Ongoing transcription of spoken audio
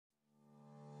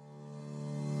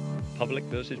public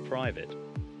versus private.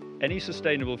 Any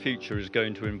sustainable future is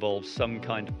going to involve some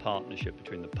kind of partnership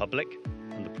between the public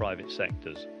and the private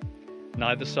sectors.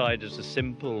 Neither side is a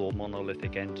simple or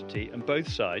monolithic entity, and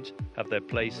both sides have their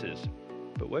places.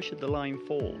 But where should the line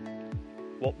fall?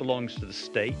 What belongs to the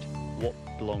state? What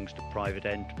belongs to private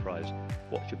enterprise?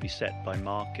 What should be set by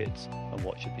markets? And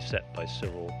what should be set by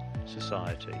civil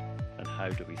society? And how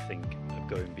do we think of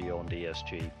going beyond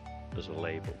ESG as a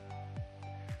label?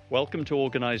 Welcome to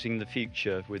Organising the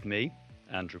Future with me,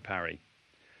 Andrew Parry.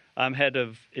 I'm Head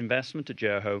of Investment at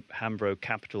J.O. Hambro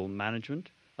Capital Management,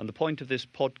 and the point of this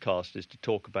podcast is to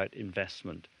talk about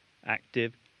investment,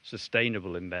 active,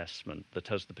 sustainable investment that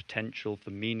has the potential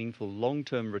for meaningful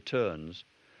long-term returns,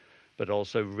 but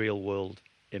also real-world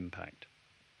impact.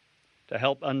 To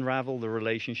help unravel the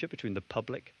relationship between the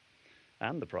public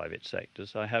and the private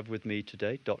sectors, I have with me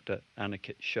today Dr.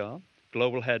 Aniket Shah,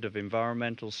 Global Head of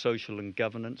Environmental, Social and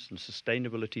Governance and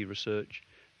Sustainability Research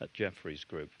at Jefferies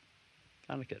Group.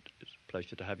 Aniket, it's a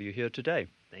pleasure to have you here today.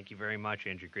 Thank you very much,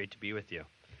 Andrew. Great to be with you.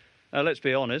 Now, let's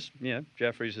be honest,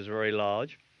 Jefferies is a very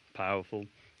large, powerful,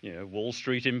 Wall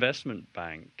Street investment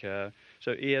bank. So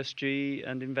ESG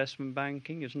and investment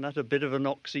banking, isn't that a bit of an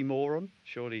oxymoron?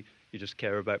 Surely you just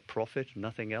care about profit,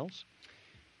 nothing else?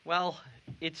 Well,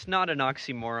 it's not an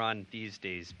oxymoron these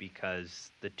days because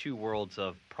the two worlds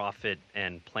of profit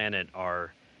and planet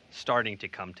are starting to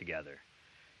come together.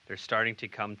 They're starting to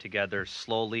come together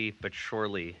slowly but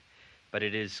surely. But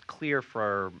it is clear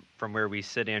from where we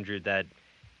sit, Andrew, that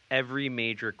every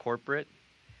major corporate,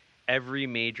 every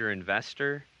major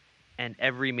investor, and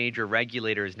every major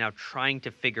regulator is now trying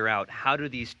to figure out how do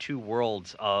these two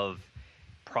worlds of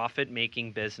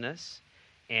profit-making business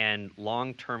and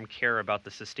long-term care about the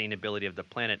sustainability of the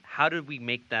planet, how do we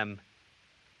make them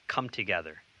come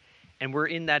together? And we're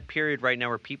in that period right now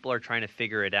where people are trying to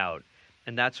figure it out.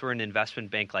 And that's where an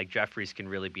investment bank like Jefferies can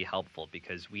really be helpful,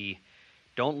 because we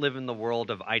don't live in the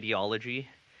world of ideology.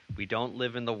 We don't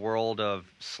live in the world of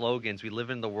slogans. We live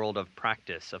in the world of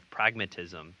practice, of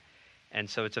pragmatism. And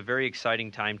so it's a very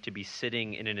exciting time to be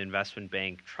sitting in an investment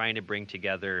bank trying to bring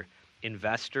together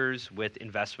investors with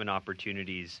investment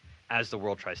opportunities as the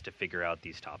world tries to figure out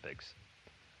these topics.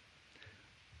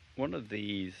 One of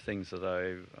the things that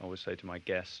I always say to my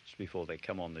guests before they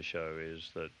come on the show is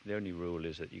that the only rule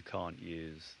is that you can't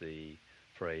use the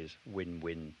phrase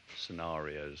win-win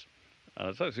scenarios. And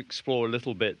I'd like to explore a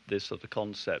little bit this sort of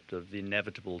concept of the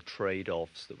inevitable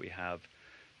trade-offs that we have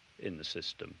in the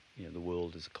system. The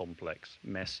world is a complex,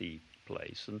 messy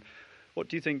place. And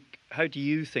how do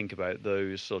you think about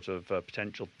those sort of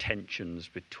potential tensions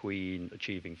between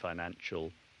achieving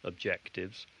financial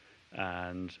objectives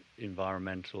and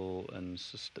environmental and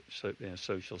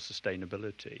social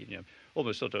sustainability?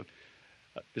 Almost sort of,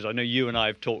 because I know you and I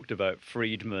have talked about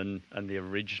Friedman and the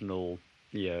original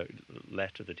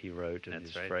letter that he wrote and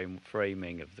his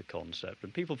framing of the concept.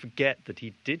 And people forget that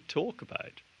he did talk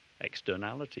about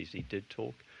externalities. He did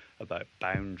talk about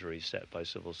boundaries set by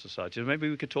civil society. So maybe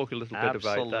we could talk a little bit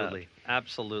about that.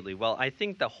 Absolutely. Well, I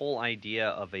think the whole idea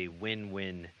of a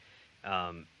win-win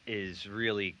is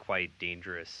really quite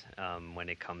dangerous when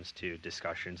it comes to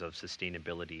discussions of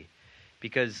sustainability.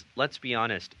 Because let's be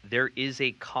honest, there is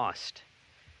a cost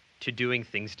to doing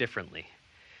things differently.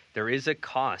 There is a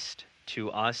cost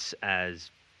to us as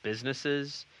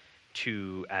businesses,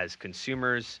 as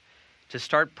consumers, to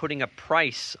start putting a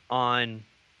price on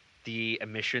the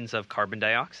emissions of carbon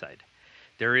dioxide.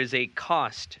 There is a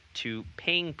cost to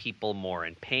paying people more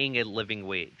and paying a living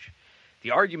wage.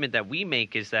 The argument that we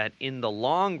make is that in the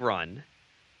long run,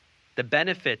 the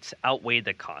benefits outweigh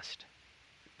the cost.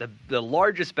 The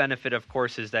largest benefit, of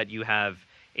course, is that you have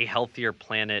a healthier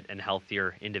planet and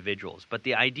healthier individuals. But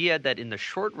the idea that in the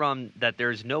short run that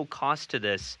there's no cost to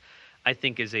this, I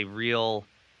think is a real,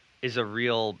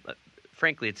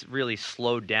 frankly, it's really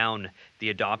slowed down the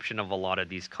adoption of a lot of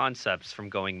these concepts from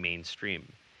going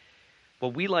mainstream.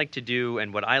 What we like to do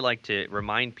and what I like to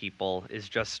remind people is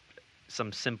just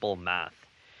some simple math.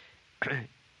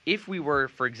 If we were,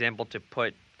 for example, to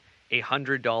put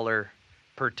 $100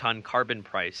 per ton carbon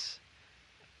price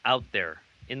out there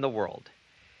in the world,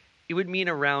 it would mean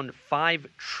around $5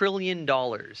 trillion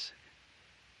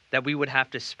that we would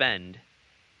have to spend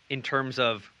in terms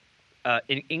of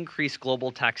an increased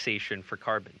global taxation for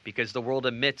carbon, because the world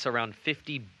emits around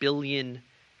 50 billion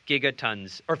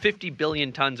gigatons, or 50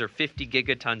 billion tons or 50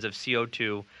 gigatons of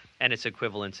CO2 and its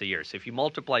equivalents a year. So if you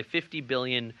multiply 50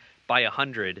 billion by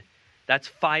 100, that's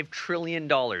 $5 trillion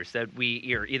that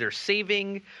we are either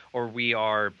saving or we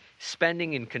are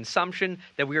spending in consumption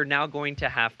that we are now going to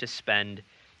have to spend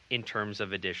in terms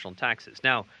of additional taxes.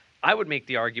 Now, I would make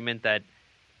the argument that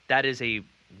that is a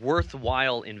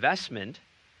worthwhile investment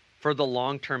for the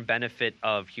long-term benefit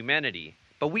of humanity.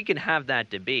 But we can have that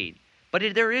debate. But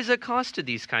there is a cost to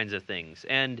these kinds of things.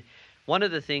 And one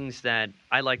of the things that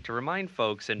I like to remind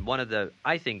folks, and one of the,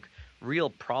 I think, real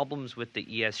problems with the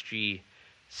ESG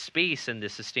space and the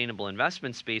sustainable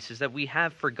investment space is that we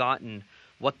have forgotten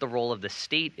what the role of the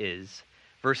state is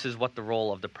versus what the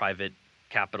role of the private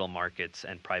capital markets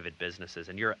and private businesses.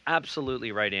 And you're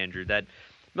absolutely right, Andrew, that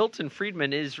Milton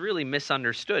Friedman is really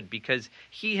misunderstood because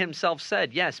he himself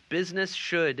said, yes, business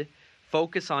should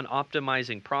focus on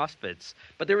optimizing profits.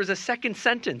 But there was a second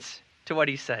sentence to what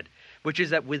he said, which is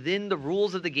that within the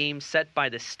rules of the game set by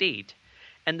the state,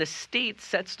 and the state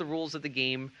sets the rules of the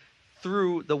game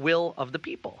through the will of the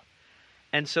people.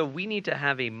 And so we need to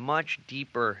have a much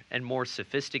deeper and more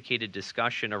sophisticated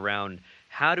discussion around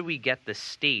how do we get the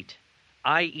state,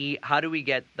 i.e., how do we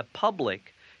get the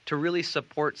public to really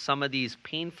support some of these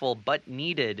painful but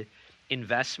needed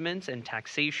investments and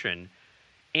taxation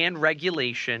and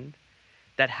regulation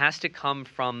that has to come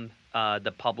from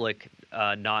the public,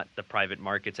 not the private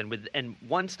markets. And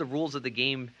once the rules of the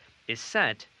game is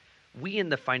set, we in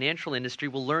the financial industry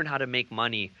will learn how to make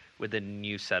money with a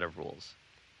new set of rules.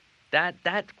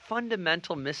 That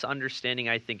fundamental misunderstanding,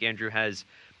 I think, Andrew, has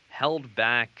held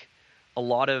back a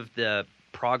lot of the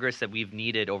progress that we've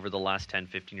needed over the last 10,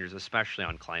 15 years, especially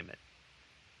on climate.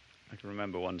 I can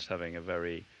remember once having a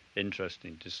very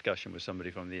interesting discussion with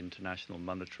somebody from the International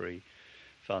Monetary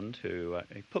Fund who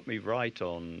put me right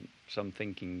on some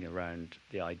thinking around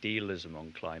the idealism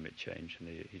on climate change. And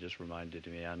he just reminded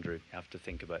me, Andrew, you have to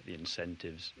think about the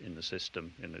incentives in the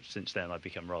system. And since then, I've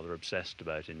become rather obsessed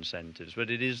about incentives. But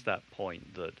it is that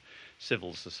point that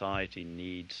civil society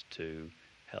needs to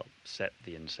help set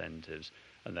the incentives,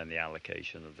 and then the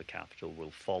allocation of the capital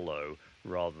will follow,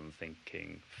 rather than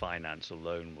thinking finance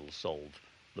alone will solve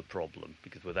the problem,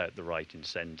 because without the right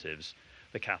incentives,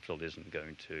 the capital isn't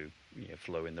going to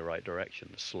flow in the right direction.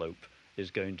 The slope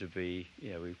is going to be,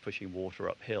 we're pushing water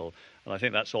uphill. And I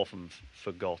think that's often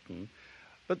forgotten.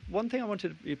 But one thing I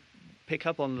wanted to pick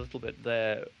up on a little bit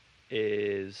there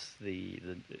is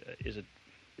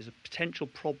a potential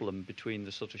problem between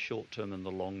the sort of short term and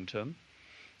the long term,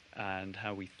 and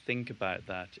how we think about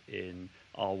that in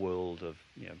our world of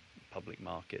public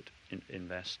market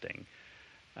investing,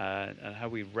 and how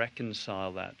we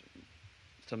reconcile that,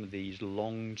 some of these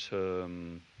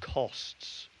long-term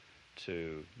costs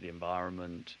to the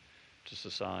environment, to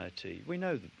society. We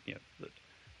know that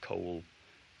coal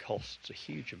costs a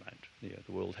huge amount.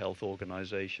 The World Health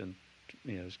Organization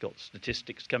has got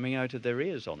statistics coming out of their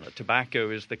ears on that.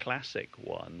 Tobacco is the classic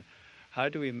one. How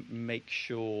do we make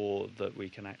sure that we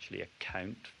can actually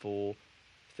account for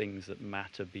things that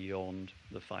matter beyond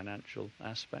the financial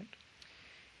aspect?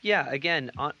 Yeah,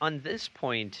 again, on this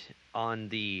point, on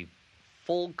the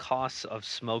full costs of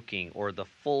smoking or the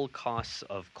full costs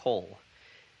of coal,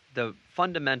 the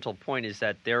fundamental point is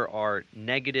that there are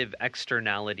negative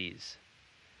externalities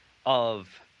of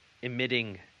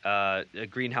emitting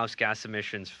greenhouse gas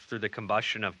emissions through the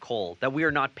combustion of coal that we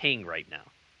are not paying right now,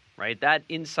 right? That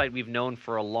insight we've known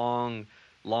for a long,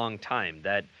 long time,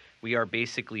 that we are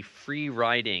basically free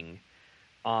riding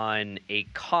on a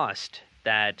cost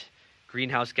that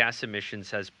greenhouse gas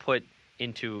emissions has put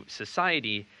into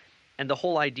society. And the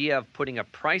whole idea of putting a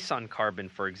price on carbon,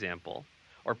 for example,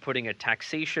 or putting a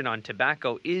taxation on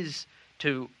tobacco is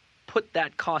to put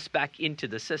that cost back into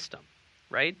the system,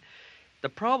 right? The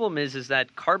problem is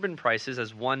that carbon prices,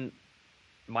 as one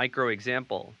micro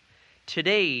example,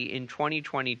 today in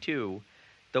 2022,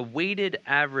 the weighted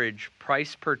average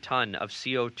price per ton of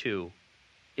CO2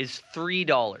 is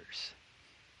 $3.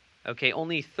 Okay,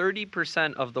 only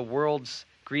 30% of the world's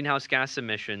greenhouse gas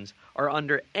emissions are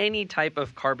under any type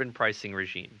of carbon pricing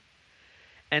regime.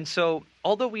 And so,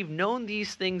 although we've known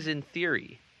these things in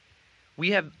theory,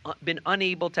 we have been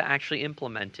unable to actually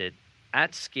implement it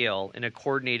at scale in a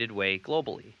coordinated way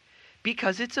globally,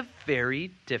 because it's a very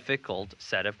difficult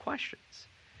set of questions.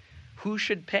 Who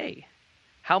should pay?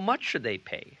 How much should they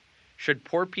pay? Should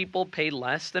poor people pay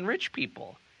less than rich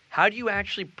people? How do you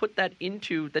actually put that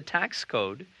into the tax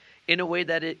code in a way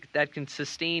that can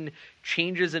sustain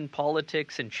changes in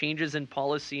politics and changes in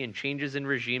policy and changes in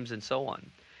regimes and so on?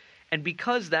 And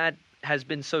because that has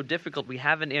been so difficult, we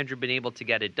haven't, Andrew, been able to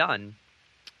get it done.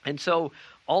 And so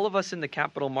all of us in the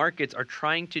capital markets are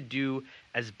trying to do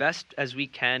as best as we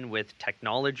can with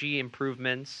technology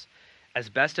improvements, as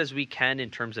best as we can in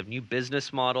terms of new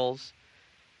business models.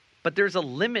 But there's a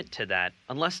limit to that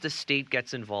unless the state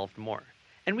gets involved more.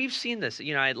 And we've seen this.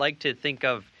 I'd like to think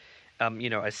of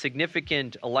a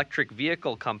significant electric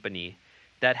vehicle company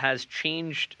that has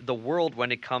changed the world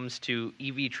when it comes to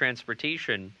EV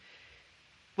transportation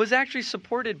was actually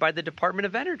supported by the Department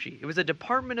of Energy. It was a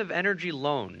Department of Energy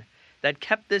loan that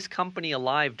kept this company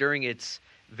alive during its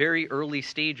very early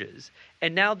stages.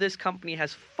 And now this company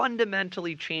has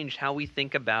fundamentally changed how we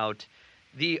think about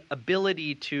the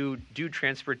ability to do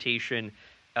transportation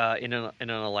in an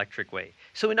electric way.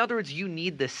 So in other words, you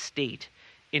need the state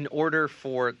in order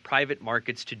for private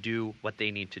markets to do what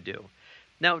they need to do.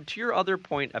 Now, to your other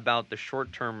point about the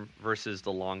short term versus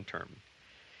the long term,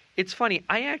 it's funny,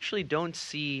 I actually don't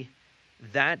see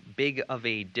that big of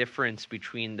a difference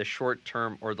between the short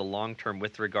term or the long term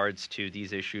with regards to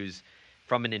these issues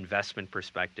from an investment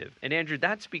perspective. And Andrew,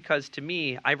 that's because to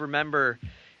me, I remember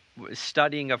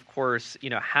studying, of course,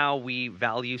 how we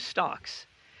value stocks.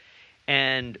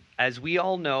 And as we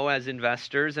all know, as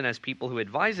investors and as people who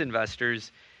advise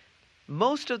investors,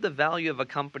 most of the value of a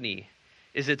company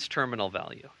is its terminal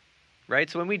value, right?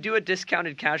 So when we do a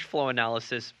discounted cash flow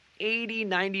analysis,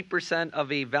 80-90%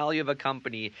 of a value of a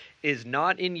company is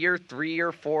not in year 3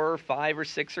 or 4 or 5 or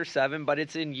 6 or 7, but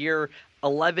it's in year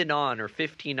 11 on or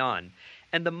 15 on.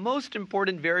 And the most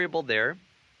important variable there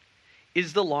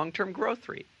is the long-term growth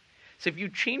rate. So if you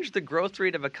change the growth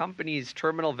rate of a company's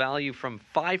terminal value from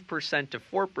 5% to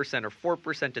 4% or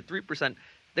 4% to 3%,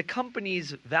 the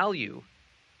company's value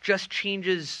just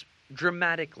changes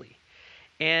dramatically.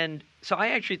 And so I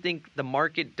actually think the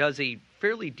market does a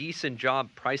fairly decent job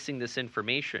pricing this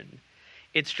information.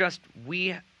 It's just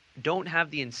we don't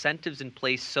have the incentives in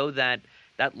place so that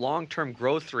that long-term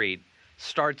growth rate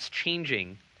starts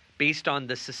changing based on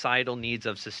the societal needs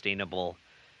of sustainable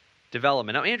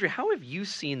development. Now, Andrew, how have you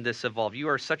seen this evolve? You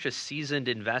are such a seasoned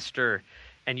investor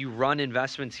and you run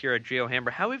investments here at J. O.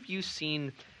 Hamber. How have you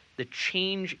seen the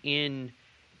change in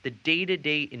the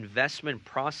day-to-day investment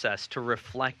process to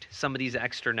reflect some of these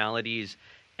externalities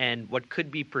and what could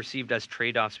be perceived as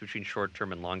trade-offs between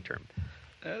short-term and long-term?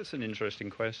 That's an interesting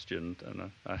question,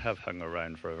 and I have hung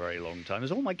around for a very long time,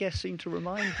 as all my guests seem to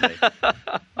remind me.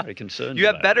 Very concerned. You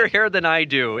have better hair than I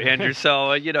do, Andrew,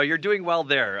 so you're doing well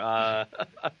there.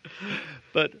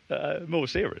 But more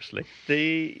seriously,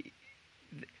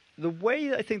 the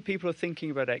way I think people are thinking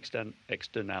about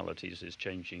externalities is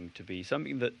changing to be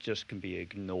something that just can be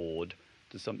ignored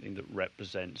to something that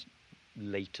represents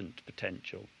latent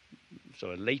potential.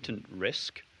 So a latent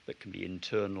risk that can be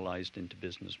internalized into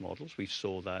business models. We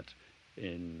saw that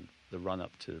in the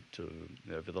run-up to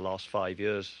over the last 5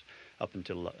 years, up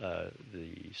until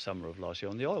the summer of last year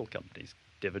on the oil companies.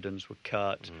 Dividends were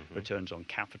cut, returns on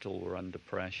capital were under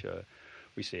pressure.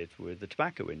 We see it with the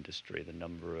tobacco industry. The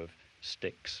number of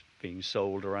sticks being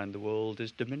sold around the world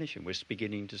is diminishing. We're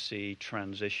beginning to see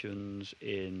transitions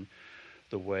in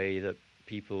the way that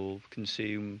people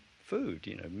consume food.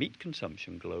 Meat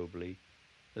consumption globally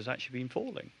has actually been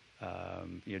falling.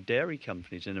 Dairy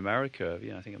companies in America,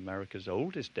 I think America's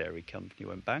oldest dairy company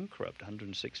went bankrupt,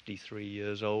 163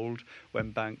 years old,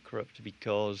 went bankrupt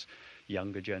because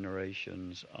younger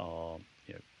generations are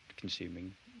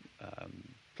consuming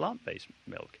plant-based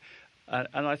milk.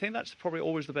 And I think that's probably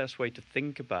always the best way to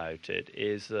think about it,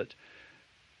 is that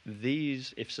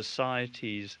if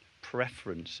society's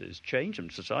preferences change,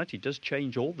 and society does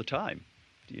change all the time,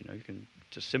 you can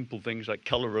just simple things like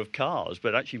color of cars,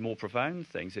 but actually more profound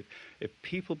things. If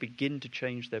people begin to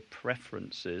change their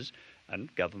preferences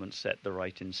and governments set the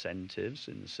right incentives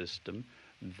in the system,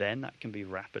 then that can be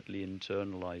rapidly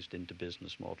internalized into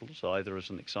business models, either as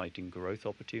an exciting growth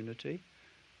opportunity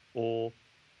or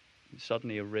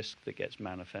suddenly a risk that gets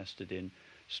manifested in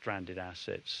stranded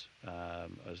assets,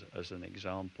 as an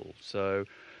example. So,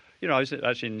 I was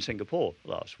actually in Singapore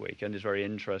last week, and it's very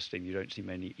interesting. You don't see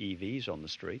many EVs on the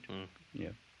street.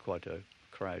 Quite a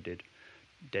crowded,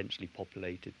 densely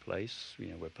populated place,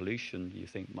 where pollution you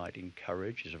think might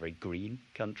encourage. It's a very green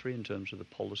country in terms of the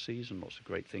policies and lots of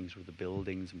great things with the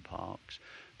buildings and parks.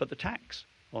 But the tax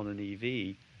on an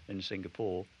EV in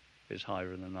Singapore is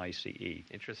higher than an ICE.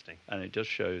 Interesting. And it just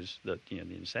shows that the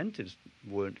incentives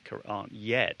aren't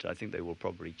yet. I think they will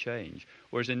probably change.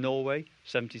 Whereas in Norway,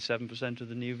 77% of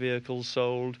the new vehicles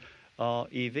sold are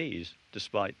EVs,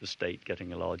 despite the state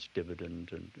getting a large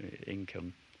dividend and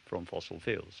income from fossil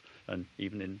fuels. And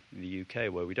even in the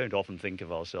UK, where we don't often think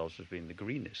of ourselves as being the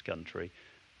greenest country,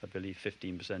 I believe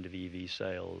 15% of EV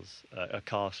sales,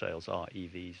 car sales, are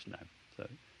EVs now. So,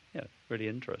 really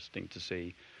interesting to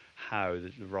see how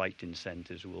the right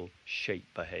incentives will shape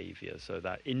behavior. So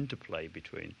that interplay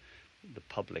between the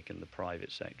public and the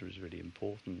private sector is really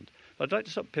important. But I'd like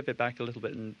to sort of pivot back a little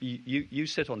bit, and you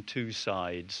sit on two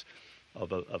sides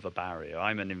of a barrier.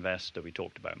 I'm an investor. We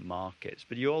talked about markets,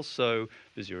 but you also,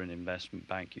 as you're an investment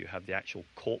bank, you have the actual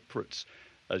corporates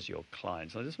as your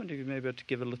clients. I just wonder if you may be able to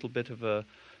give a little bit of a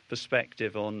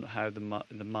perspective on how the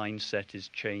mindset is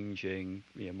changing,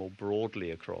 more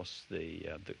broadly across the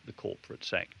corporate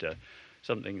sector.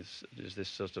 Is this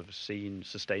sort of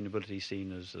sustainability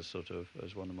seen as a sort of,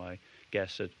 as one of my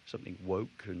guests said, something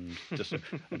woke and just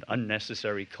an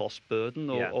unnecessary cost burden,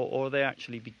 or are they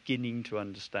actually beginning to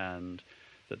understand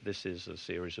that this is a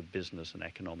series of business and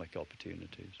economic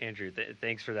opportunities? Andrew,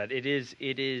 thanks for that. It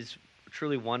is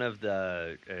truly one of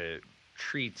the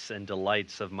treats and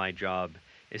delights of my job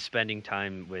is spending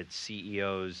time with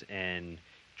CEOs and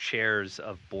chairs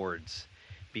of boards,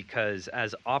 because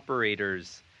as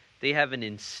operators, they have an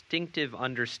instinctive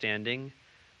understanding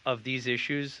of these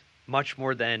issues much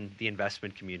more than the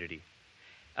investment community.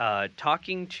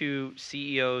 Talking to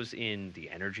CEOs in the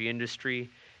energy industry,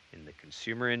 in the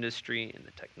consumer industry, in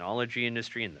the technology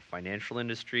industry, in the financial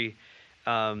industry,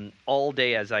 all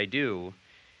day as I do,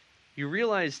 you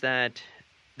realize that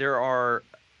there are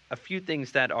a few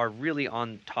things that are really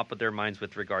on top of their minds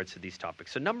with regards to these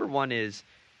topics. So number one is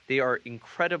they are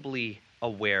incredibly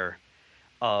aware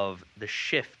of the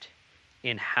shift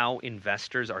in how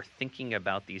investors are thinking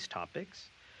about these topics,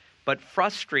 but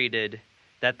frustrated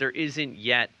that there isn't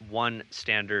yet one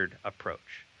standard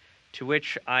approach. To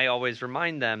which I always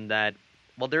remind them that,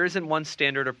 well, there isn't one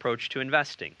standard approach to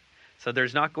investing. So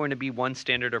there's not going to be one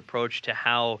standard approach to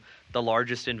how the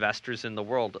largest investors in the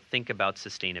world think about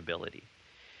sustainability.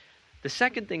 The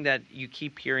second thing that you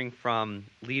keep hearing from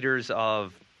leaders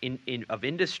of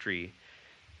industry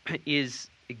is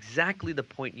exactly the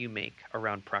point you make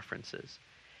around preferences.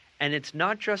 And it's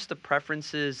not just the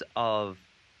preferences of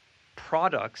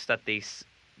products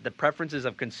the preferences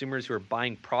of consumers who are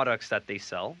buying products that they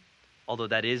sell, although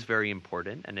that is very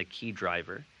important and a key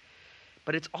driver,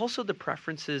 but it's also the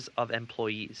preferences of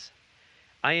employees.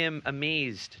 I am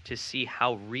amazed to see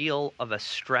how real of a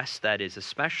stress that is,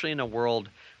 especially in a world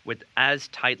with as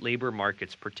tight labor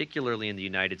markets, particularly in the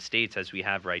United States as we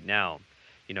have right now.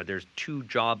 There's 2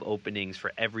 job openings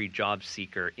for every job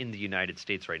seeker in the United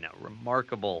States right now.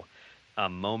 Remarkable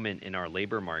moment in our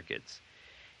labor markets.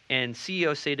 And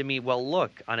CEOs say to me, well,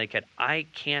 look, Aniket, I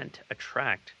can't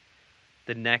attract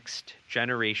the next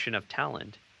generation of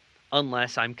talent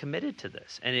unless I'm committed to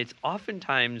this. And it's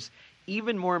oftentimes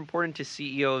even more important to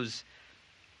CEOs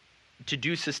to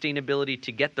do sustainability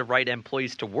to get the right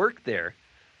employees to work there,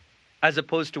 as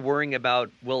opposed to worrying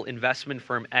about, will investment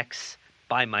firm X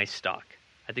buy my stock?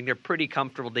 I think they're pretty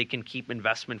comfortable they can keep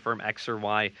investment firm X or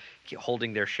Y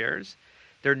holding their shares.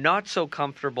 They're not so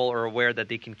comfortable or aware that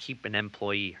they can keep an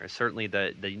employee, or certainly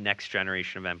the next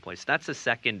generation of employees. That's the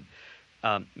second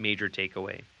major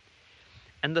takeaway.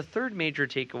 And the third major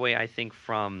takeaway, I think,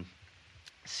 from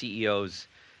CEOs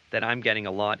that I'm getting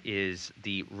a lot is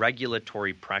the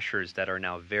regulatory pressures that are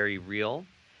now very real.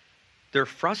 They're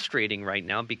frustrating right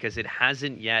now because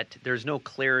there's no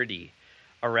clarity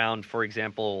around, for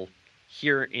example,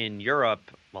 here in Europe.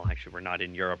 Well, actually, we're not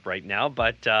in Europe right now,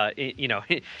 but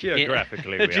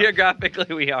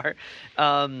geographically we are.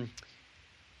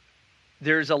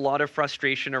 There's a lot of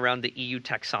frustration around the EU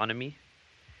taxonomy,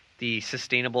 the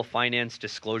Sustainable Finance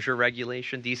Disclosure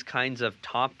Regulation, these kinds of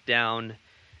top-down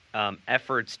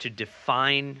efforts to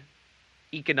define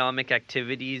economic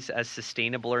activities as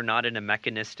sustainable or not in a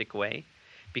mechanistic way,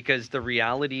 because the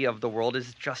reality of the world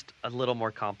is just a little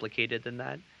more complicated than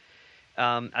that.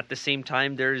 At the same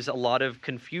time, there's a lot of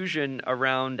confusion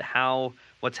around how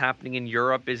what's happening in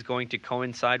Europe is going to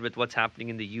coincide with what's happening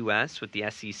in the US, with the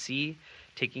SEC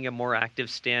taking a more active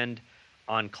stand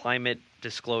on climate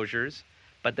disclosures,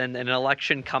 but then an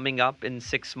election coming up in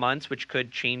 6 months, which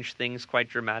could change things quite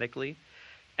dramatically.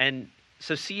 And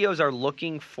so CEOs are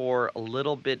looking for a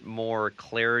little bit more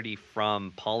clarity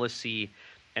from policy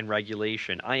and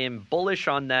regulation. I am bullish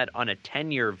on that on a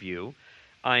 10-year view.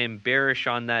 I am bearish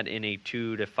on that in a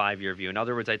 2 to 5 year view. In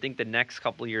other words, I think the next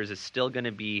couple of years is still going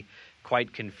to be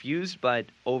quite confused, but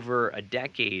over a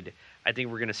decade, I think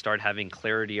we're going to start having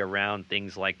clarity around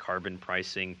things like carbon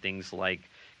pricing, things like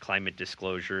climate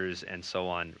disclosures, and so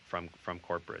on from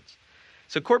corporates.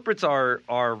 So corporates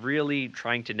are really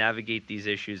trying to navigate these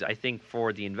issues. I think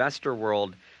for the investor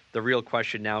world, the real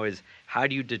question now is, how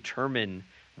do you determine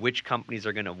which companies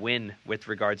are going to win with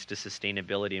regards to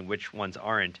sustainability and which ones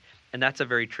aren't? And that's a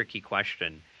very tricky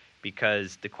question,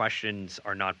 because the questions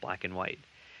are not black and white.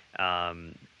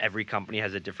 Every company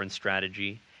has a different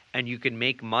strategy, and you can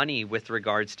make money with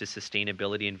regards to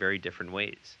sustainability in very different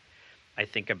ways. I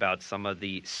think about some of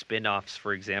the spin-offs,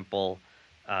 for example.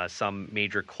 Some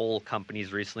major coal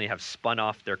companies recently have spun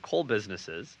off their coal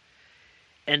businesses,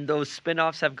 and those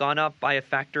spin-offs have gone up by a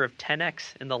factor of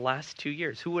 10x in the last 2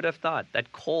 years. Who would have thought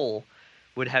that coal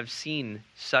would have seen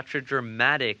such a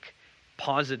dramatic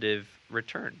positive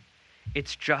return.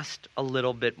 It's just a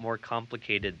little bit more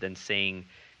complicated than saying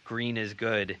green is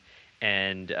good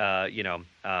and,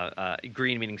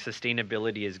 green meaning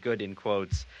sustainability is good in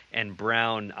quotes, and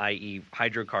brown, i.e.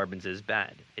 hydrocarbons, is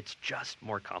bad. It's just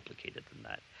more complicated than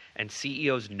that. And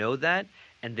CEOs know that,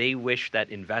 and they wish that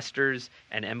investors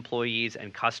and employees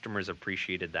and customers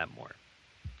appreciated that more.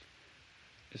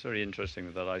 It's very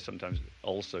interesting that I sometimes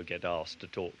also get asked to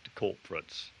talk to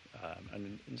corporates.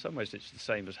 And in some ways, it's the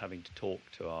same as having to talk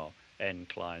to our end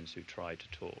clients who try to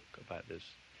talk about this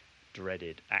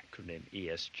dreaded acronym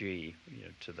ESG,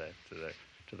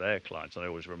 to their clients. And I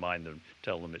always remind them,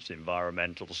 tell them it's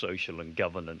environmental, social, and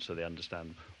governance, so they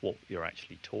understand what you're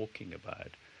actually talking about.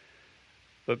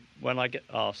 But when I get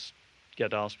asked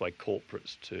by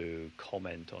corporates to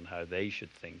comment on how they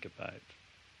should think about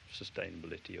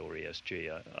sustainability or ESG,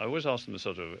 I always ask them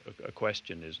a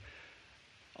question is,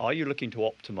 are you looking to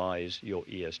optimize your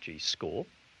ESG score?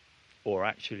 Or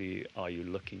actually, are you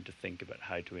looking to think about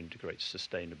how to integrate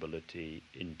sustainability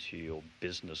into your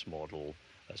business model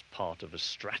as part of a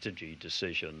strategy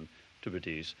decision to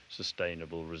produce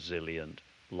sustainable, resilient,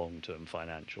 long-term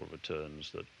financial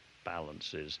returns that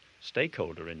balances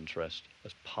stakeholder interest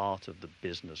as part of the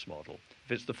business model?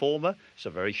 If it's the former, it's a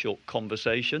very short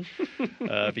conversation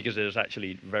because there's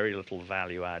actually very little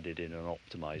value added in an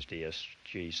optimized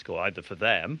ESG score, either for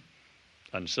them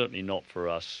and certainly not for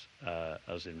us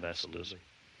as investors. Absolutely.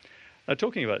 Now,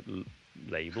 talking about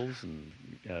labels, and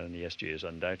ESG is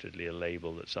undoubtedly a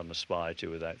label that some aspire to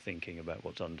without thinking about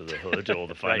what's under the hood or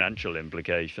the financial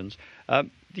implications. The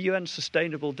UN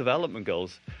Sustainable Development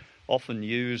Goals, often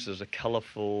used as a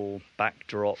colourful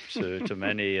backdrop to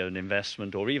many an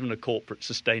investment or even a corporate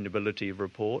sustainability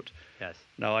report. Yes.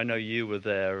 Now, I know you were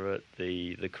there at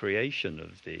the creation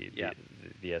of the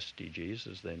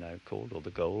SDGs, as they're now called, or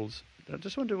the goals. I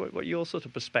just wonder what your sort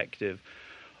of perspective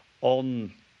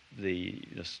on the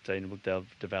Sustainable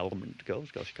Development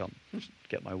Goals. Gosh, I can't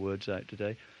get my words out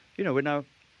today. We're now,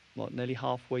 nearly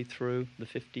halfway through the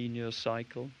 15-year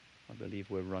cycle. I believe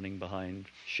we're running behind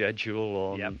schedule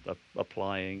on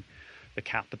applying the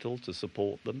capital to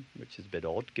support them, which is a bit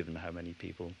odd given how many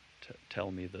people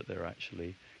tell me that they're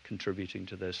actually contributing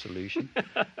to their solution.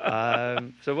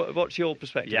 So what's your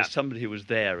perspective as somebody who was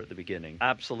there at the beginning?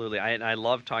 Absolutely. I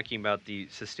love talking about the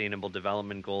Sustainable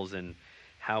Development Goals and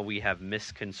how we have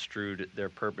misconstrued their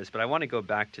purpose. But I want to go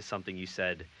back to something you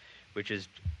said, which is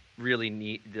really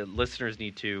neat. The listeners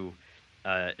need to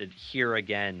hear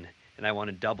again. And I want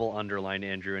to double underline,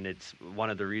 Andrew, and it's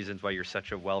one of the reasons why you're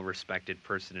such a well-respected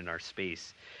person in our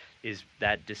space, is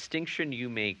that distinction you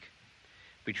make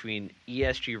between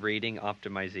ESG rating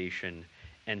optimization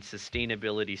and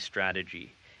sustainability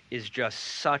strategy is just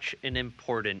such an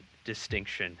important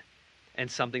distinction and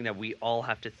something that we all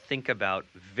have to think about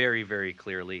very, very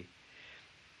clearly.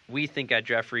 We think at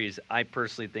Jefferies, I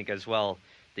personally think as well,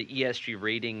 the ESG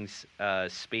ratings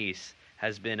space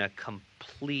has been a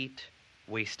complete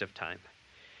waste of time.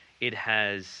 It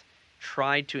has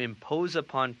tried to impose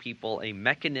upon people a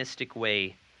mechanistic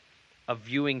way of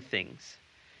viewing things,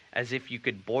 as if you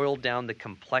could boil down the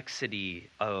complexity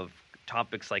of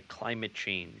topics like climate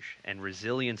change and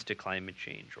resilience to climate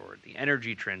change, or the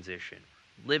energy transition,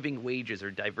 living wages,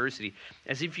 or diversity,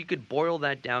 as if you could boil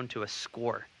that down to a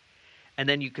score, and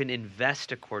then you can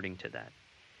invest according to that.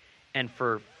 And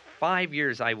for 5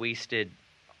 years, I wasted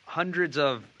hundreds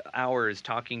of hours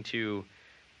talking to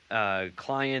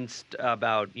clients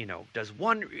about, is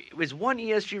one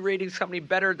ESG ratings company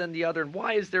better than the other, and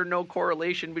why is there no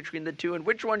correlation between the two, and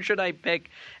which one should I pick?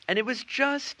 And it was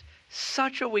just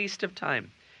such a waste of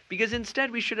time, because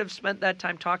instead we should have spent that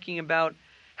time talking about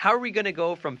how are we going to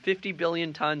go from 50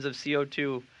 billion tons of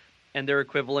CO2 and their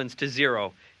equivalents to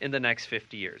zero in the next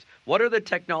 50 years? What are the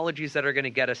technologies that are going to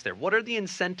get us there? What are the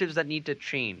incentives that need to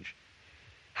change?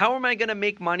 How am I going to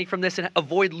make money from this and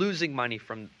avoid losing money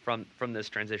from this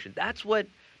transition? That's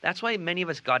why many of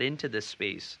us got into this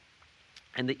space.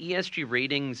 And the ESG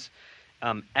ratings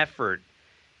effort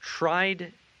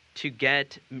tried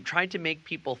to make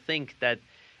people think that,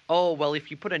 oh, well, if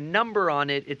you put a number on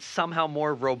it, it's somehow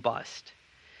more robust.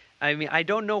 I mean, I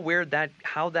don't know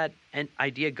how that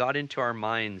idea got into our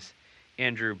minds,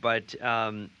 Andrew, but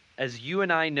as you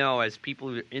and I know, as people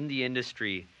who are in the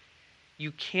industry,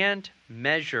 you can't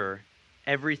measure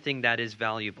everything that is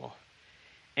valuable.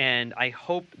 And I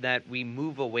hope that we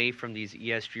move away from these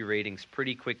ESG ratings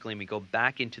pretty quickly and we go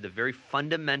back into the very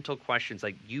fundamental questions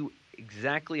like you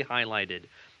exactly highlighted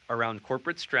around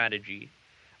corporate strategy,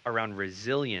 around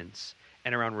resilience,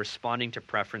 and around responding to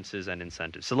preferences and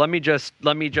incentives. So let me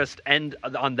just end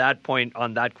on that point,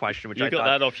 on that question, which you got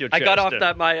that off your chest. I got off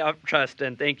that my chest,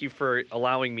 and thank you for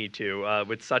allowing me to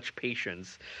with such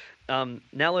patience.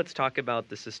 Now let's talk about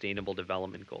the Sustainable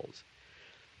Development Goals.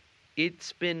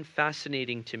 It's been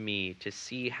fascinating to me to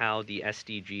see how the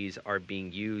SDGs are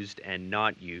being used and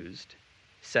not used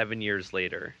 7 years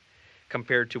later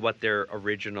compared to what their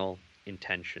original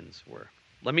intentions were.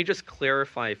 Let me just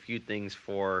clarify a few things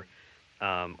for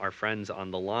our friends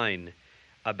on the line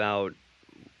about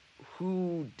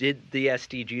who did the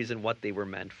SDGs and what they were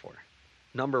meant for.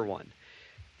 Number one,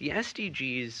 the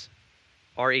SDGs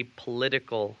are a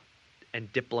political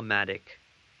and diplomatic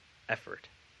effort.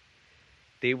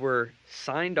 They were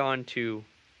signed on to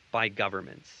by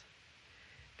governments.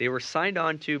 They were signed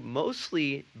on to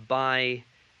mostly by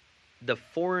the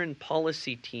foreign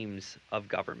policy teams of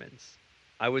governments.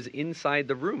 I was inside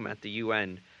the room at the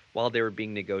UN while they were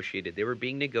being negotiated. They were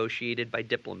being negotiated by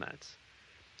diplomats.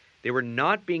 They were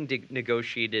not being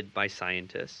negotiated by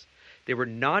scientists. They were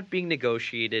not being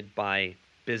negotiated by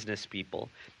business people.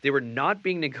 They were not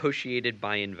being negotiated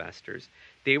by investors.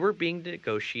 They were being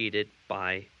negotiated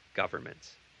by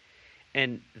governments.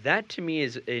 And that to me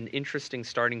is an interesting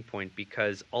starting point,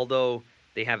 because although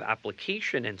they have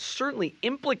application and certainly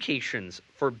implications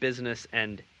for business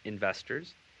and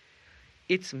investors,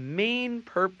 its main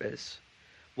purpose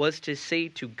was to say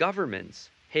to governments,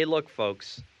 hey, look,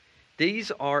 folks,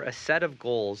 these are a set of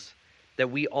goals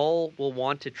that we all will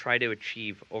want to try to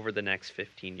achieve over the next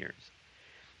 15 years.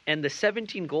 And the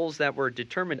 17 goals that were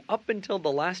determined up until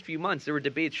the last few months, there were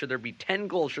debates, should there be 10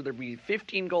 goals, should there be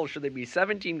 15 goals, should there be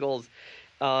 17 goals,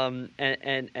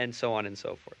 and so on and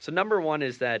so forth. So number one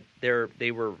is that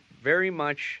they were very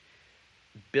much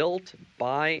built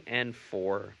by and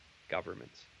for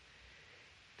governments.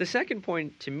 The second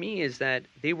point to me is that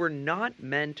they were not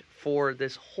meant for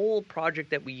this whole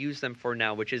project that we use them for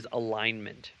now, which is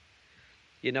alignment.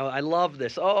 You know, I love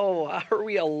this. Oh, are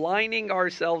we aligning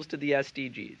ourselves to the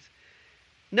SDGs?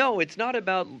 No, it's not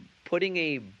about putting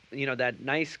that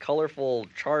nice colorful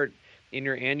chart in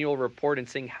your annual report and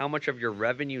saying how much of your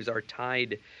revenues are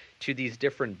tied to these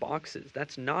different boxes.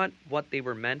 That's not what they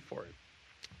were meant for.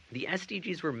 The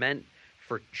SDGs were meant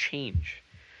for change.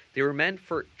 They were meant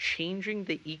for changing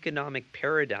the economic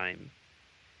paradigm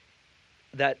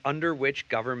that under which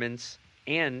governments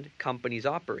and companies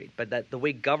operate, but that the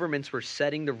way governments were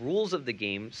setting the rules of the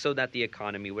game so that the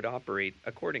economy would operate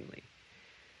accordingly.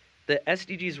 The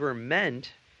SDGs were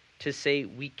meant to say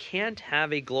we can't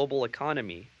have a global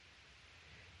economy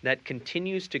that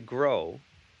continues to grow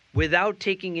without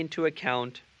taking into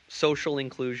account social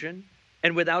inclusion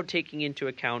and without taking into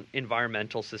account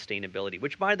environmental sustainability,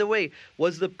 which, by the way,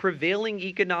 was the prevailing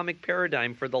economic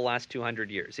paradigm for the last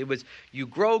 200 years. It was you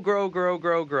grow,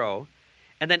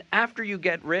 and then after you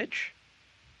get rich,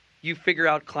 you figure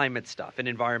out climate stuff and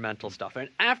environmental stuff. And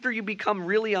after you become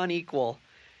really unequal,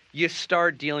 you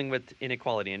start dealing with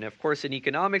inequality. And of course, in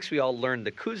economics, we all learned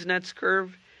the Kuznets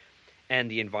curve and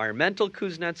the environmental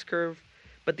Kuznets curve.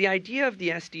 But the idea of the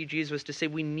SDGs was to say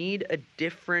we need a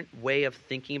different way of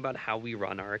thinking about how we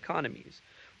run our economies.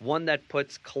 One that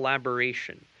puts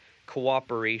collaboration,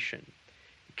 cooperation,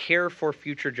 care for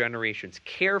future generations,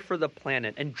 care for the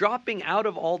planet. And dropping out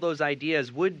of all those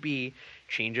ideas would be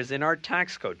changes in our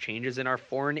tax code, changes in our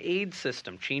foreign aid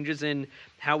system, changes in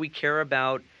how we care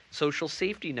about social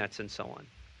safety nets and so on.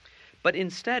 But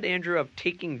instead, Andrew, of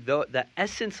taking the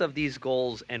essence of these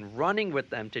goals and running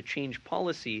with them to change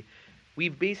policy,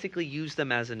 we've basically used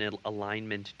them as an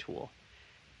alignment tool.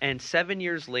 And 7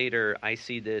 years later, I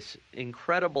see this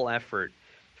incredible effort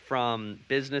from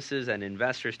businesses and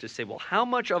investors to say, well, how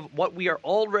much of what we are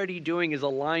already doing is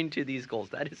aligned to these goals?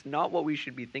 That is not what we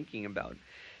should be thinking about.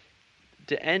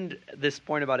 To end this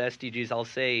point about SDGs, I'll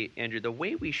say, Andrew, the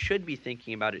way we should be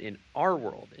thinking about it in our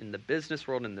world, in the business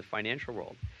world, in the financial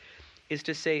world, is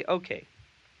to say, okay,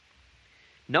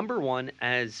 number one,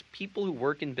 as people who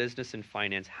work in business and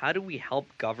finance, how do we help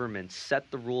governments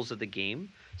set the rules of the game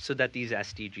so that these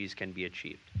SDGs can be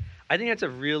achieved? I think that's a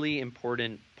really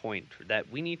important point,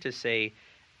 that we need to say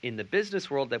in the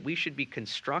business world that we should be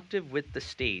constructive with the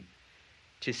state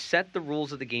to set the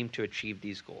rules of the game to achieve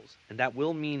these goals. And that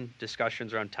will mean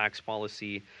discussions around tax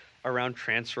policy, around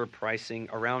transfer pricing,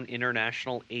 around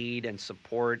international aid and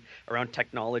support, around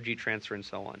technology transfer, and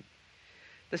so on.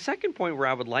 The second point where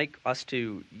I would like us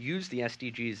to use the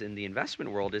SDGs in the investment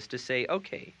world is to say,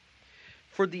 okay,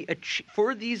 for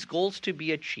these goals to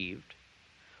be achieved,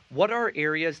 what are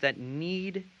areas that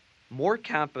need more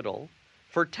capital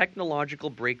for technological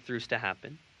breakthroughs to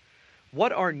happen?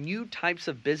 what are new types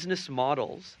of business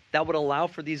models that would allow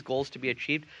for these goals to be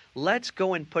achieved? Let's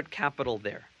go and put capital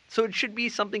there. So it should be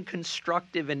something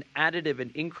constructive and additive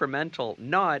and incremental,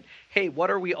 not, hey, what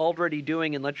are we already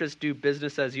doing, and let's just do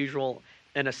business as usual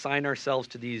and assign ourselves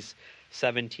to these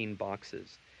 17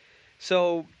 boxes.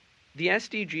 So the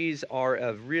SDGs are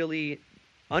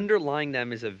underlying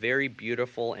them is a very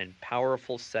beautiful and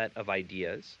powerful set of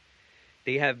ideas.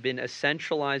 They have been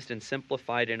essentialized and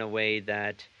simplified in a way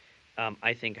that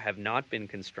I think have not been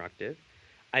constructive.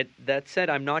 That said,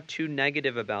 I'm not too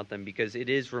negative about them because it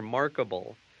is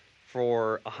remarkable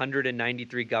for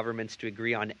 193 governments to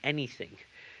agree on anything.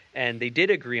 And they did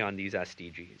agree on these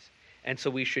SDGs. And so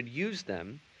we should use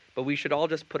them, but we should all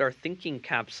just put our thinking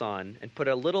caps on and put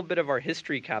a little bit of our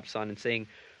history caps on and saying,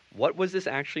 what was this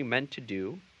actually meant to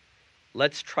do?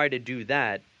 Let's try to do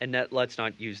that, and let's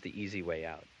not use the easy way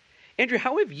out. Andrew,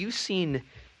 how have you seen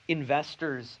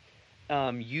investors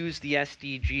use the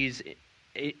SDGs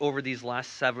over these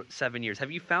last 7 years?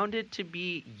 Have you found it to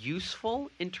be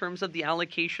useful in terms of the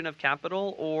allocation of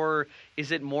capital, or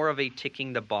is it more of a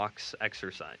ticking the box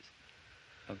exercise?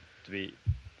 To be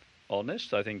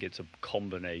honest, I think it's a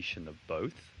combination of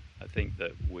both. I think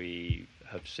that we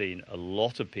have seen a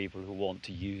lot of people who want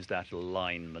to use that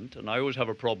alignment, and I always have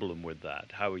a problem with that.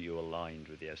 How are you aligned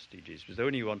with the SDGs? Because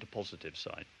only you want a positive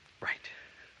side. Right.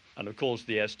 And of course,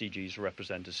 the SDGs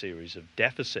represent a series of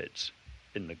deficits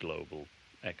in the global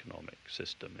economic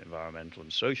system, environmental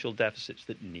and social deficits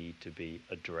that need to be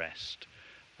addressed.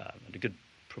 And a good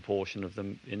proportion of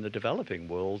them in the developing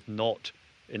world, not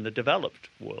in the developed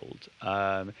world.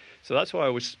 So that's why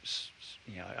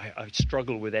I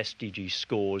struggle with SDG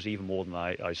scores even more than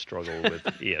I struggle with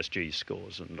ESG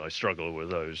scores, and I struggle with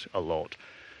those a lot.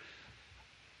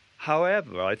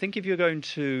 However, I think if you're going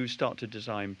to start to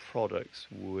design products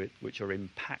which are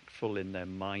impactful in their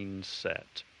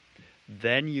mindset,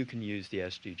 then you can use the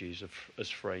SDGs as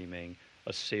framing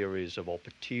a series of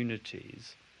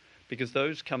opportunities, because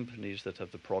those companies that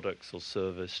have the products or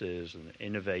services and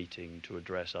innovating to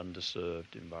address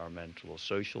underserved environmental or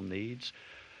social needs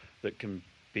that can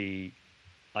be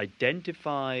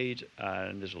identified,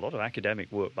 and there's a lot of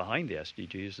academic work behind the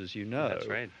SDGs, as you know. That's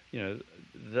right.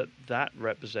 That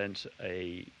represents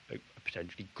a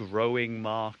potentially growing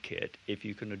market if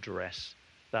you can address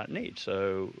that need.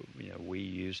 So, we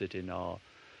use it in our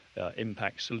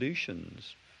Impact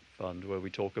Solutions Fund, where we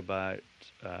talk about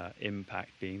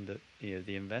impact being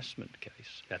the investment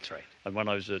case. That's right. And when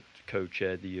I was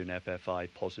co-chaired the UNFFI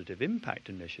Positive Impact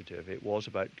Initiative, it was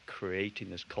about creating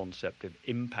this concept of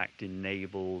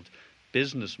impact-enabled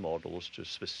business models to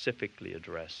specifically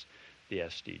address the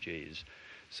SDGs.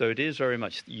 So it is very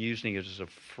much using it as a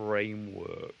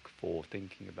framework for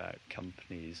thinking about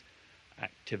companies'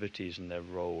 activities and their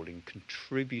role in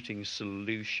contributing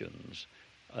solutions,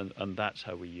 and that's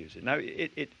how we use it. Now,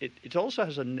 it also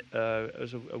has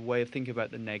a way of thinking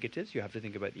about the negatives. You have to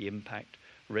think about the impact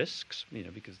risks,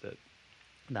 because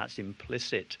that's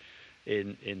implicit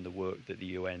in the work that the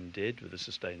UN did with the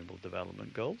Sustainable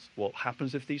Development Goals. What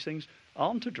happens if these things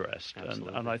aren't addressed?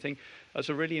 And I think that's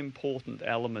a really important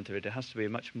element of it. It has to be a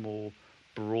much more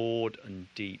broad and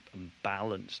deep and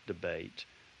balanced debate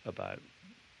about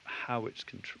how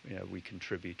we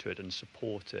contribute to it and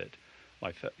support it.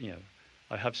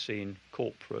 I have seen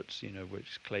corporates,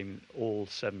 which claim all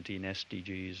 17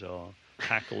 SDGs are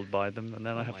tackled by them, and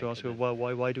then I have to ask, well,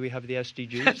 why do we have the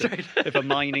SDGs? That's right. If a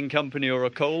mining company or a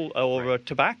coal or a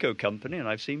tobacco company, and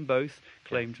I've seen both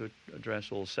claim to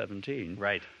address all 17,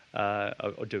 right,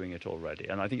 are doing it already.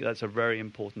 And I think that's a very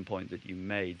important point that you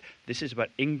made. This is about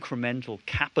incremental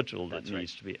capital that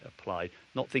needs to be applied,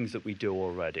 not things that we do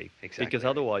already. Exactly. Because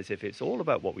otherwise, if it's all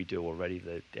about what we do already,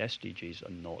 the SDGs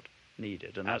are not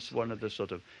needed. And that's one of the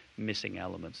sort of missing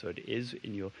elements. So it is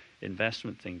in your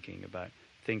investment thinking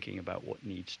about what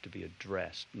needs to be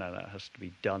addressed. Now, that has to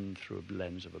be done through a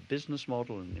lens of a business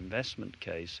model and an investment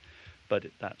case, but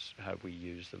that's how we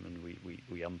use them, and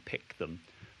we unpick them.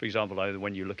 For example,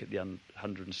 when you look at the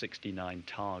 169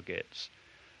 targets,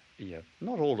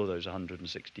 not all of those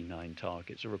 169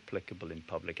 targets are applicable in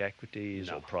public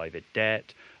equities or private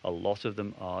debt. A lot of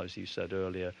them are, as you said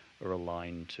earlier, are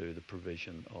aligned to the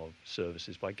provision of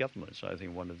services by government. So I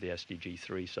think one of the SDG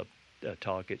 3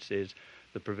 targets is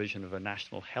the provision of a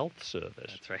national health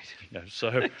service. That's right. So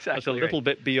exactly, that's a little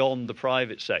bit beyond the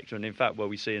private sector. And in fact, what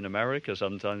we see in America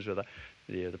sometimes with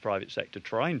the private sector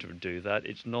trying to do that,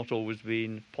 it's not always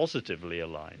been positively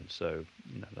aligned. So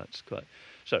that's quite.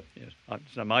 So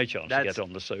it's not my chance to get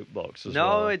on the soapbox as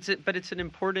well. No, but it's an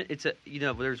important.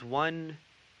 There's one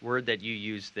word that you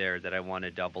used there that I want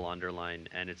to double underline,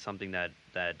 and it's something that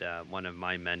one of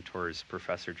my mentors,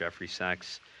 Professor Jeffrey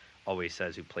Sachs, always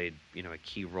says, who played a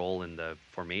key role in the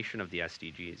formation of the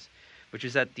SDGs, which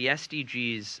is that the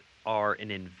SDGs are an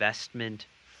investment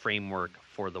framework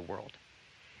for the world.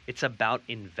 It's about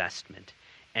investment.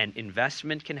 And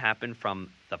investment can happen from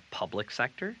the public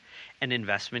sector, and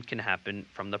investment can happen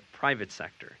from the private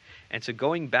sector. And so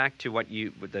going back to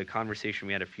the conversation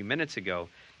we had a few minutes ago,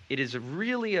 it is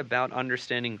really about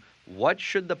understanding what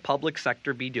should the public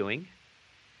sector be doing,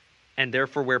 and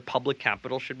therefore where public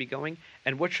capital should be going,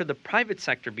 and what should the private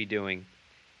sector be doing,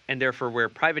 and therefore where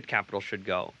private capital should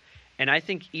go. And I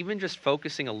think even just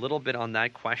focusing a little bit on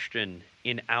that question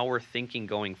in our thinking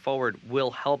going forward will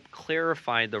help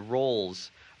clarify the roles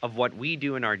of what we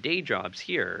do in our day jobs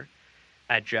here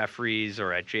at Jefferies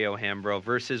or at J.O. Hambro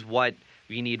versus what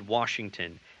we need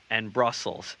Washington and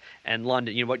Brussels and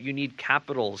London, what you need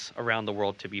capitals around the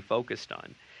world to be focused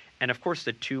on. And of course,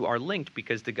 the two are linked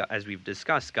because, as we've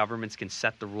discussed, governments can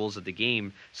set the rules of the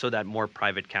game so that more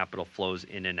private capital flows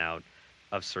in and out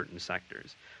of certain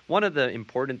sectors. One of the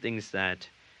important things that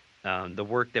the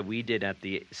work that we did at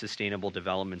the Sustainable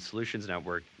Development Solutions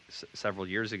Network several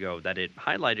years ago that it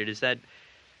highlighted is that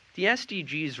the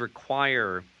SDGs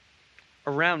require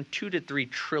around $2 to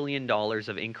 $3 trillion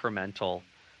of incremental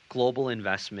global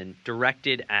investment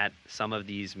directed at some of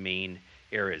these main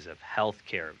areas of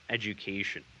healthcare,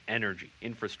 education, energy,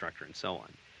 infrastructure, and so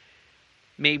on.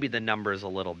 Maybe the number is a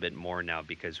little bit more now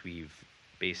because we've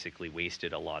basically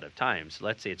wasted a lot of time. So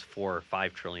let's say it's $4 or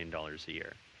 $5 trillion a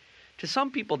year. To some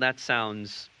people, that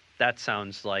sounds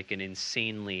like an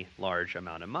insanely large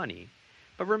amount of money.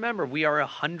 But remember, we are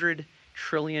 $100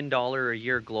 trillion a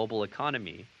year global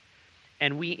economy,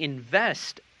 and we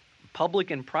invest public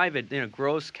and private.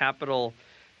 Gross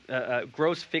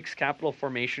fixed capital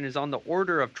formation is on the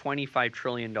order of $25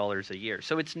 trillion a year.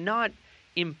 So it's not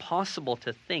impossible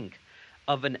to think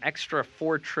of an extra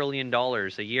 $4 trillion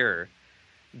a year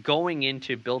going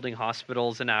into building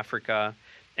hospitals in Africa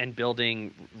and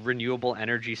building renewable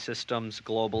energy systems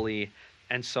globally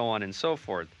and so on and so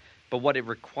forth. But what it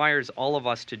requires all of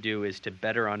us to do is to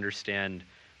better understand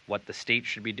what the state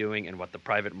should be doing and what the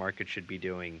private market should be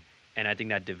doing. And I think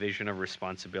that division of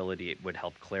responsibility would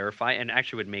help clarify and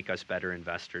actually would make us better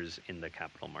investors in the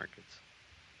capital markets.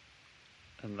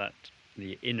 And that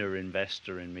the inner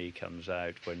investor in me comes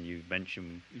out when you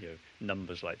mention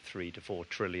numbers like $3 to $4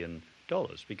 trillion,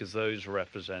 because those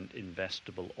represent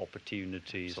investable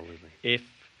opportunities. Absolutely. If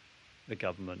the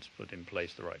government's put in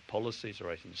place the right policies, the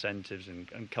right incentives,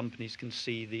 and companies can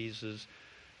see these as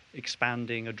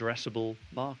expanding addressable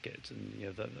markets,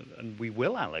 and we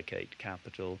will allocate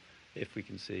capital if we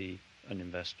can see an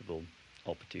investable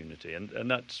opportunity,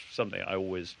 and that's something I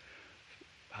always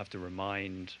have to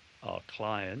remind our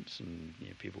clients and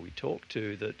people we talk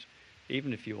to, that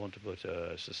even if you want to put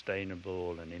a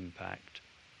sustainable and impact,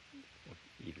 or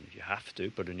even if you have to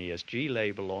put an ESG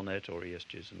label on it, or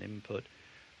ESG as an input,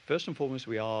 first and foremost,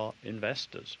 we are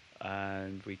investors,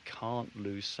 and we can't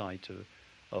lose sight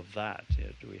of that.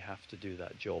 We have to do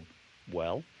that job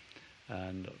well,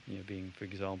 and being, for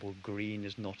example, green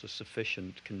is not a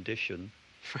sufficient condition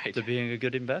to being a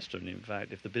good investor. And in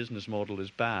fact, if the business model is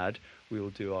bad, we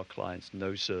will do our clients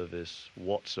no service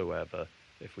whatsoever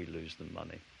if we lose them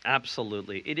money.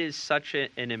 Absolutely. It is such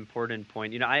an important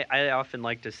point. I often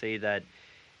like to say that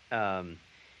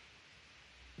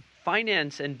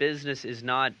finance and business is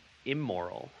not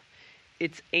immoral.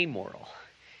 It's amoral.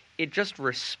 It just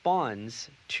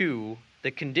responds to the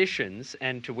conditions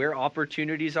and to where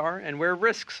opportunities are and where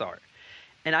risks are.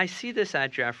 And I see this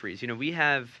at Jefferies. We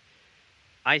have,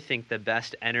 I think, the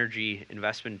best energy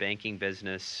investment banking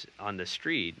business on the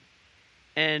street.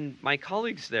 And my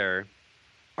colleagues there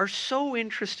are so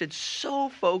interested, so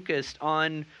focused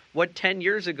on what 10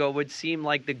 years ago would seem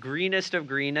like the greenest of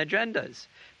green agendas,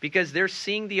 because they're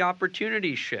seeing the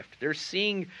opportunities shift. They're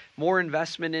seeing more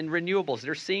investment in renewables.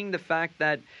 They're seeing the fact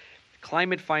that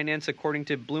climate finance, according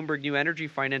to Bloomberg New Energy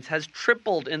Finance, has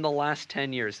tripled in the last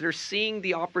 10 years. They're seeing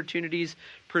the opportunities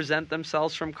present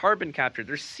themselves from carbon capture.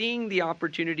 They're seeing the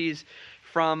opportunities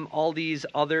from all these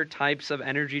other types of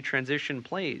energy transition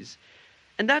plays.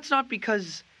 And that's not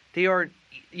because they are,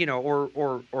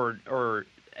 or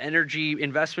energy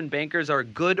investment bankers are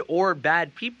good or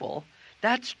bad people.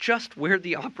 That's just where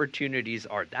the opportunities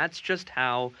are. That's just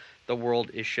how the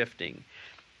world is shifting.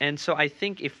 And so I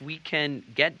think if we can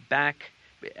get back,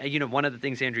 one of the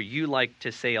things, Andrew, you like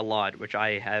to say a lot, which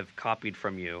I have copied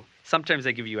from you, sometimes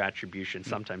I give you attribution,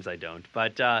 sometimes I don't,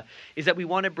 but is that we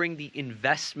want to bring the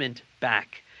investment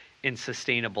back in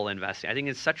sustainable investing. I think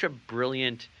it's such a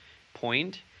brilliant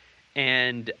point.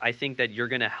 And I think that you're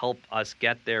going to help us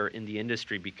get there in the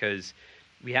industry, because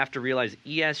we have to realize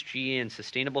ESG and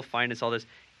sustainable finance, all this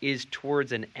is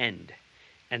towards an end.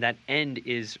 And that end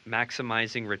is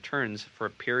maximizing returns for a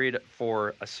period,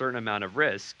 for a certain amount of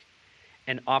risk,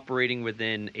 and operating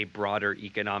within a broader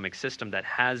economic system that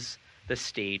has the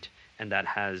state and that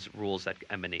has rules that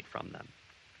emanate from them.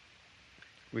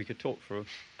 We could talk for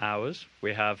hours.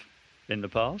 We have in the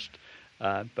past.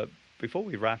 But before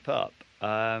we wrap up,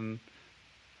 I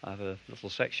have a little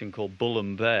section called Bull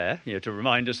and Bear, to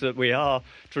remind us that we are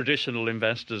traditional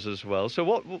investors as well. So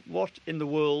what in the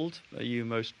world are you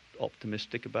most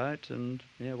optimistic about, and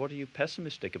what are you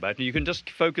pessimistic about? And you can just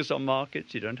focus on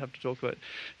markets. You don't have to talk about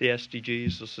the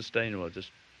SDGs or sustainable.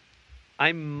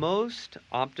 I'm most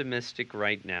optimistic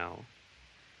right now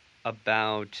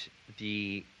about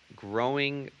the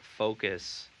growing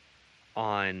focus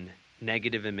on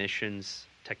negative emissions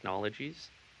technologies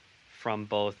from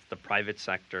both the private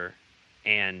sector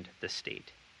and the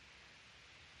state.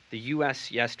 The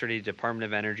U.S. yesterday, the Department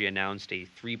of Energy announced a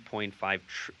 $3.5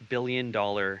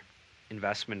 billion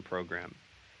investment program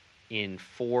in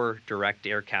 4 direct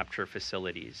air capture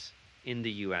facilities in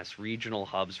the U.S., regional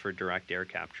hubs for direct air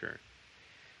capture,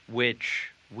 which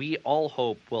we all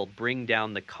hope will bring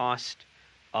down the cost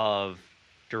of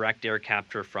direct air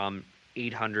capture from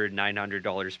 $800,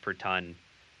 $900 per ton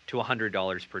to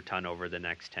 $100 per ton over the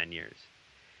next 10 years.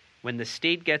 When the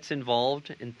state gets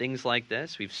involved in things like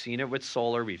this, we've seen it with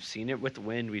solar, we've seen it with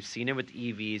wind, we've seen it with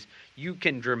EVs, you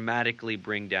can dramatically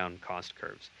bring down cost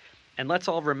curves. And let's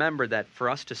all remember that for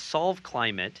us to solve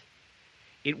climate,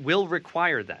 it will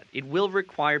require that. It will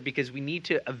require, because we need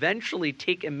to eventually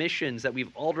take emissions that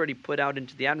we've already put out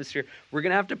into the atmosphere, we're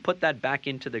going to have to put that back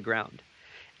into the ground.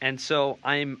 And so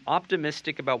I'm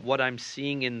optimistic about what I'm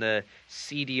seeing in the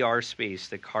CDR space,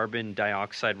 the carbon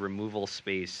dioxide removal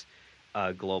space,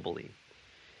 globally.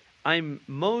 I'm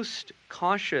most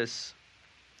cautious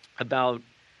about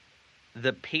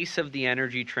the pace of the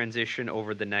energy transition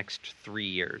over the next 3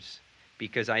 years,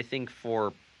 because I think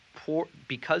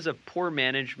because of poor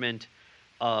management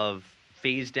of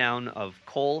phase down of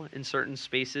coal in certain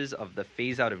spaces, of the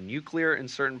phase out of nuclear in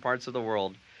certain parts of the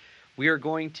world, we are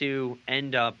going to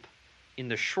end up in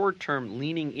the short term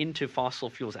leaning into fossil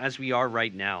fuels as we are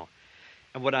right now.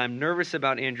 And what I'm nervous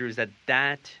about, Andrew, is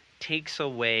that takes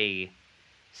away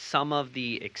some of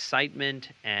the excitement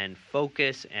and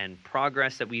focus and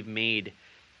progress that we've made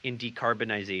in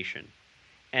decarbonization.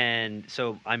 And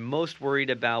so I'm most worried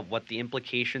about what the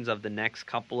implications of the next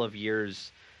couple of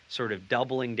years sort of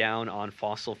doubling down on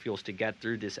fossil fuels to get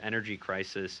through this energy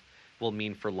crisis will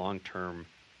mean for long-term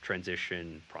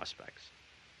transition prospects.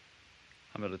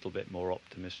 I'm a little bit more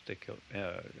optimistic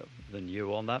than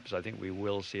you on that, because I think we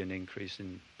will see an increase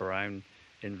in brown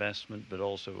investment, but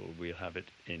also we'll have it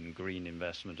in green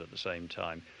investment at the same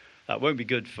time. That won't be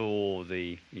good for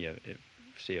the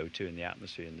CO2 in the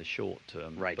atmosphere in the short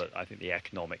term, right. But I think the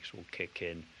economics will kick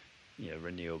in.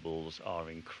 Renewables are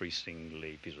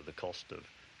increasingly, because of the cost of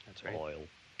oil,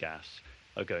 gas,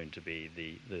 are going to be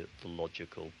the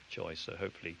logical choice. So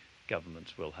hopefully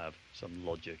governments will have some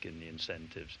logic in the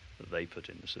incentives that they put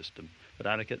in the system. But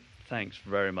Annika, thanks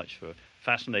very much for a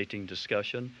fascinating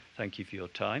discussion. Thank you for your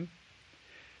time.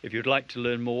 If you'd like to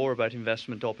learn more about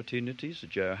investment opportunities at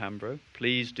JO Hambro,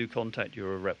 please do contact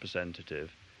your representative.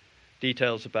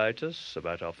 Details about us,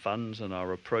 about our funds and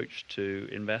our approach to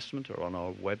investment are on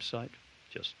our website.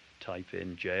 Just type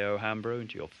in JO Hambro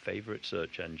into your favorite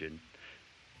search engine.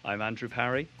 I'm Andrew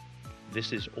Parry.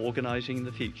 This is Organising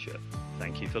the Future.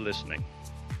 Thank you for listening.